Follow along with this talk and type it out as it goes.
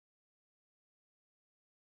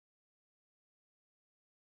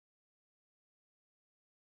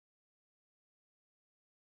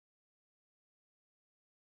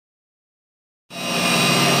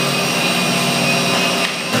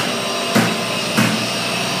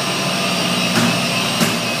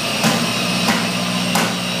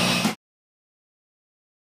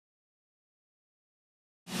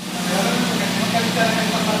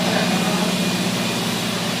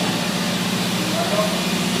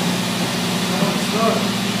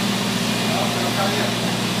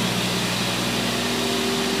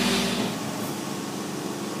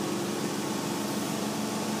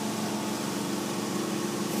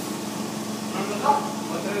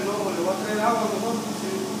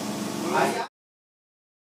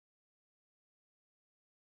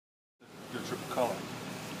Your triple color.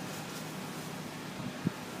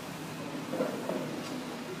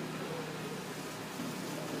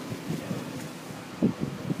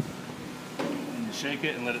 And you shake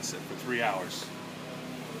it and let it sit for 3 hours.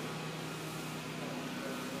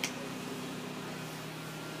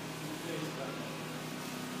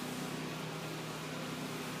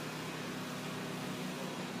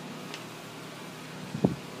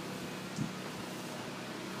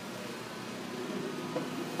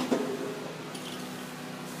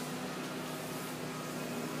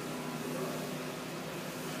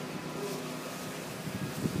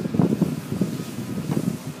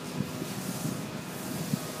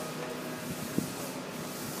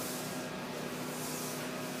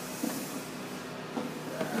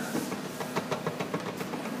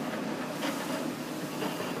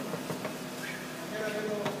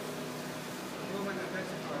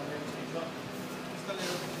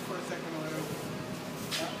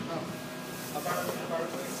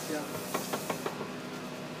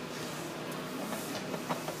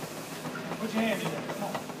 Put your hand in there. Come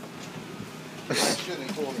on.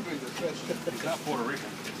 He's not Puerto Rican.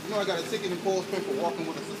 You know I got a ticket in Cold Spring for walking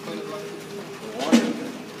with a suspended license.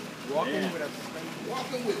 Walking with a suspended.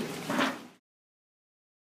 Walking with it.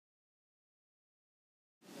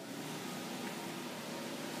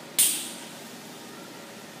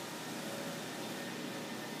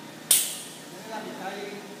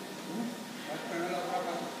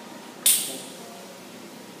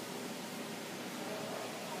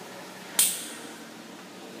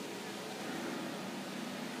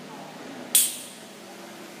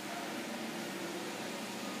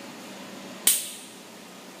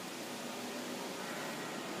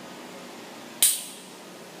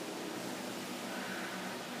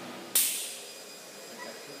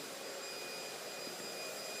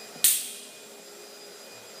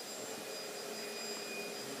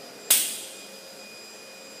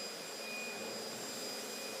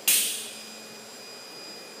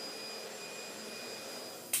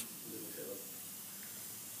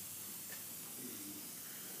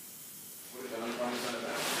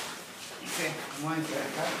 Okay, mine's back.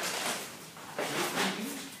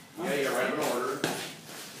 Yeah, you're right in order.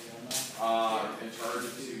 In charge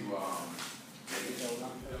to,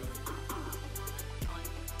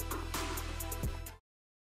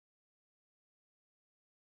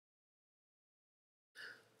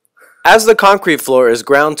 As the concrete floor is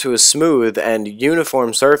ground to a smooth and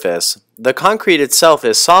uniform surface, the concrete itself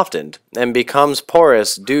is softened and becomes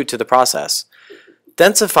porous due to the process.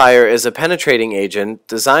 Densifier is a penetrating agent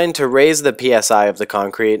designed to raise the PSI of the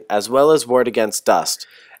concrete as well as ward against dust.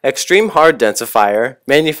 Xtreme Hard Densifier,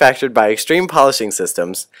 manufactured by Xtreme Polishing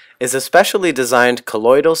Systems, is a specially designed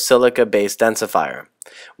colloidal silica-based densifier.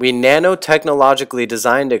 We nanotechnologically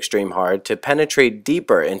designed Xtreme Hard to penetrate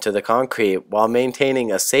deeper into the concrete while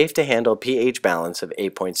maintaining a safe-to-handle pH balance of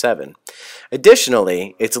 8.7.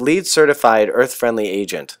 Additionally, it's LEED certified earth-friendly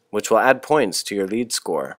agent, which will add points to your LEED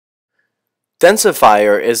score.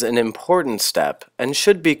 Densifier is an important step and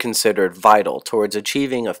should be considered vital towards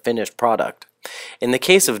achieving a finished product. In the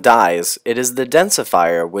case of dies, it is the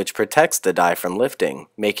densifier which protects the die from lifting,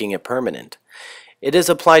 making it permanent. It is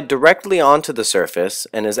applied directly onto the surface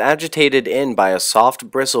and is agitated in by a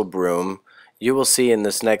soft bristle broom you will see in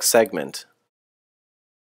this next segment.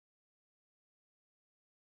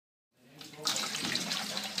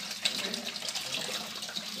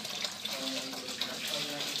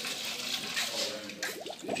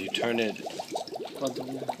 If you turn it,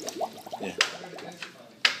 yeah.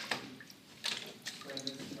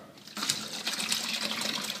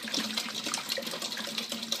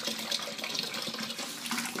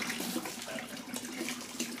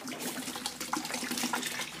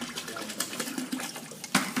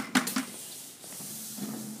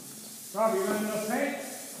 Rob, you running enough paint?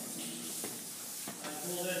 I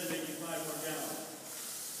pulled in to make you 5 more gallons.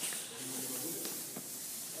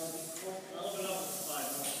 I'll open up to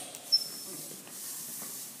 5 more.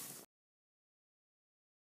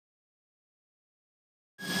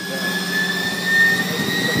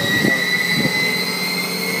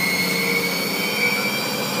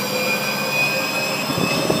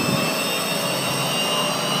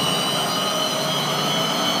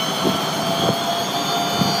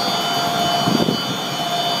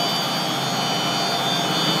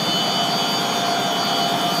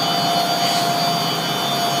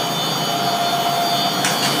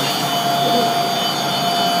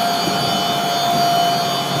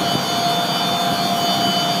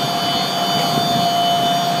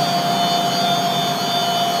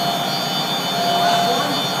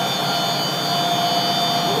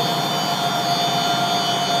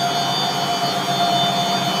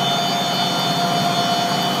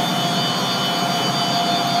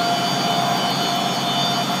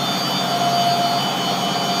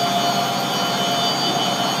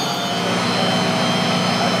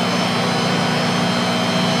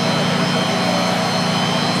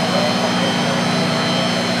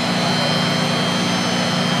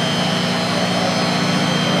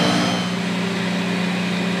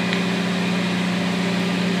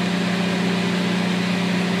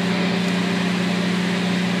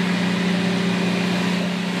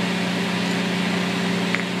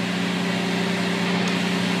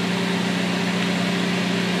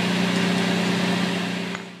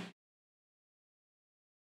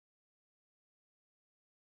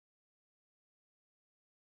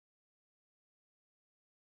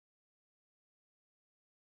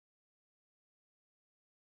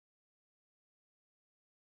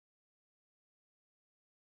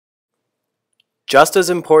 Just as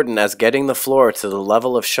important as getting the floor to the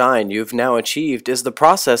level of shine you've now achieved is the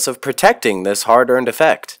process of protecting this hard-earned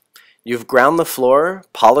effect. You've ground the floor,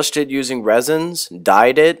 polished it using resins,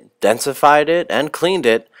 dyed it, densified it, and cleaned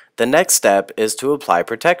it. The next step is to apply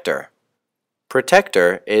protector.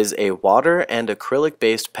 Protector is a water and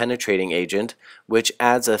acrylic-based penetrating agent which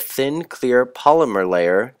adds a thin, clear polymer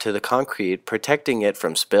layer to the concrete, protecting it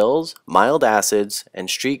from spills, mild acids, and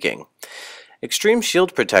streaking. Xtreme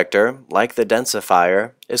Shield Protector, like the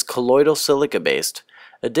densifier, is colloidal silica-based.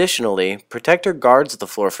 Additionally, Protector guards the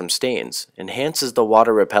floor from stains, enhances the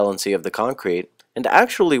water repellency of the concrete, and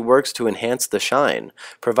actually works to enhance the shine,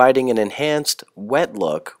 providing an enhanced, wet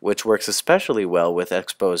look which works especially well with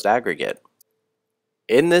exposed aggregate.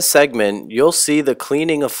 In this segment, you'll see the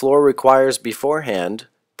cleaning a floor requires beforehand,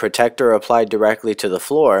 Protector applied directly to the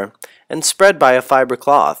floor, and spread by a fiber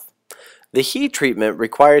cloth. The heat treatment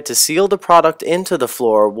required to seal the product into the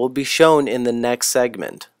floor will be shown in the next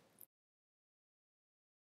segment.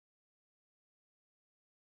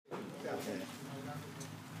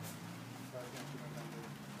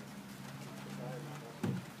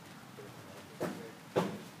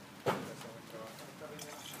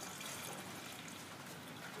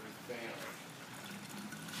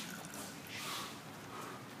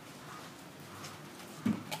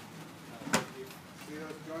 See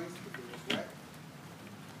those joints? Because it's wet.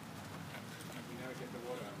 You never get the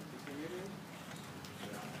water out. You see it?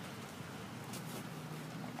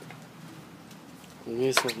 Con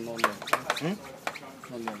eso no le alcanza.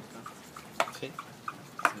 No le alcanza. ¿Sí?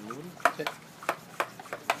 ¿Seguro? Sí.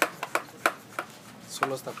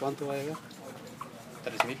 ¿Solo hasta cuánto va a llegar?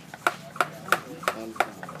 3,000. Falta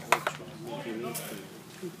 8,500.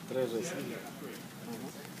 3 recién.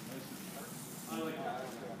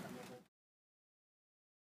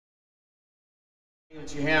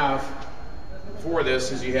 What you have for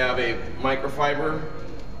this is you have a microfiber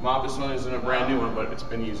mop. This one isn't a brand new one, but it's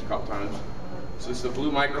been used a couple times. So this is the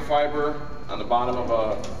blue microfiber on the bottom of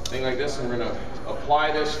a thing like this, and we're going to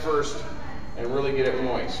apply this first and really get it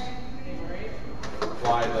moist.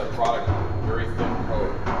 Apply the product very thin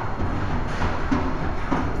coat.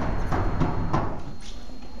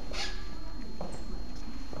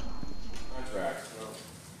 Contract.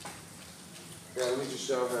 Yeah, let me just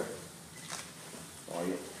show her. Oh,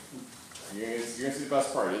 you're gonna see the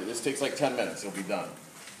best part. This takes like 10 minutes. It'll be done.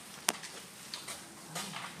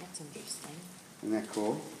 That's interesting. Isn't that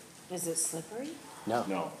cool? Is it slippery?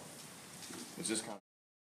 No. It's just kind of.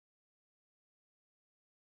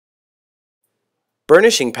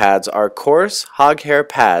 Burnishing pads are coarse, hoghair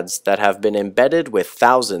pads that have been embedded with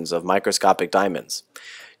thousands of microscopic diamonds.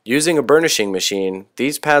 Using a burnishing machine,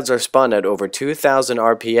 these pads are spun at over 2,000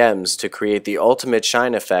 RPMs to create the ultimate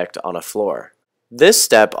shine effect on a floor. This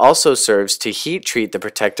step also serves to heat treat the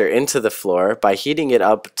protector into the floor by heating it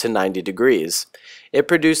up to 90 degrees. It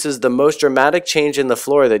produces the most dramatic change in the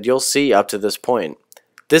floor that you'll see up to this point.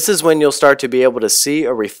 This is when you'll start to be able to see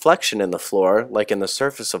a reflection in the floor, like in the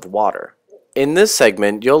surface of water. In this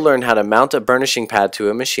segment, you'll learn how to mount a burnishing pad to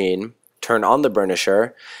a machine, turn on the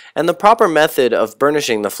burnisher, and the proper method of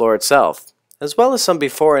burnishing the floor itself, as well as some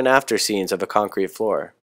before and after scenes of a concrete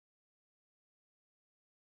floor.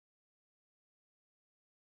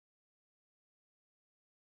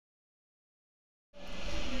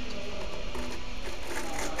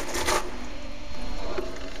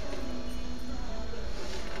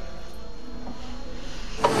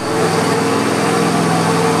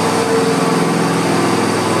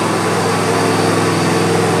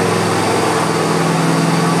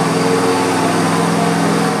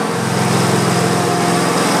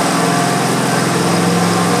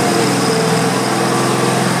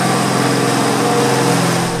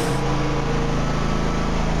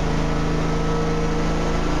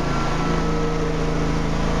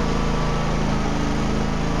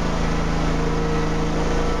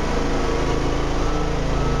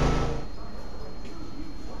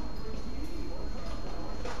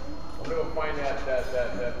 I'm gonna go find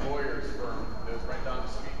that lawyer's firm that was right down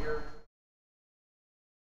the street here.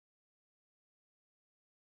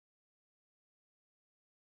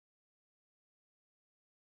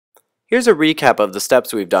 Here's a recap of the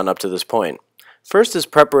steps we've done up to this point. First is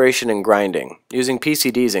preparation and grinding, using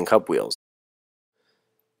PCDs and cup wheels.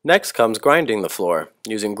 Next comes grinding the floor,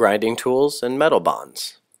 using grinding tools and metal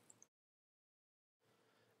bonds.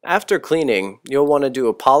 After cleaning, you'll want to do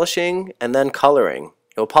a polishing and then coloring.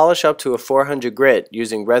 You'll polish up to a 400 grit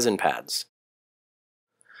using resin pads.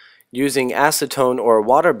 Using acetone or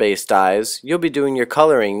water-based dyes, you'll be doing your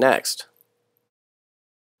coloring next.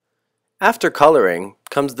 After coloring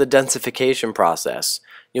comes the densification process.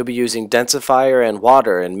 You'll be using densifier and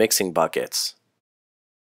water in mixing buckets.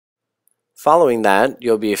 Following that,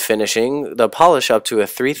 you'll be finishing the polish up to a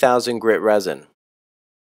 3000 grit resin.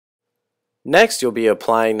 Next, you'll be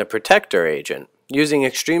applying the protector agent. Using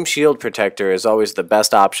Xtreme Shield Protector is always the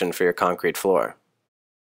best option for your concrete floor.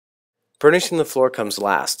 Burnishing the floor comes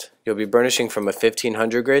last. You'll be burnishing from a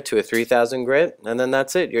 1500 grit to a 3000 grit, and then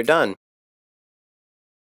that's it, you're done.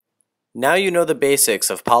 Now you know the basics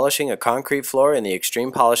of polishing a concrete floor in the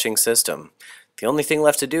Xtreme polishing system. The only thing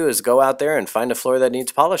left to do is go out there and find a floor that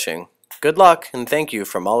needs polishing. Good luck, and thank you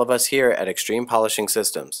from all of us here at Xtreme Polishing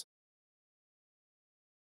Systems.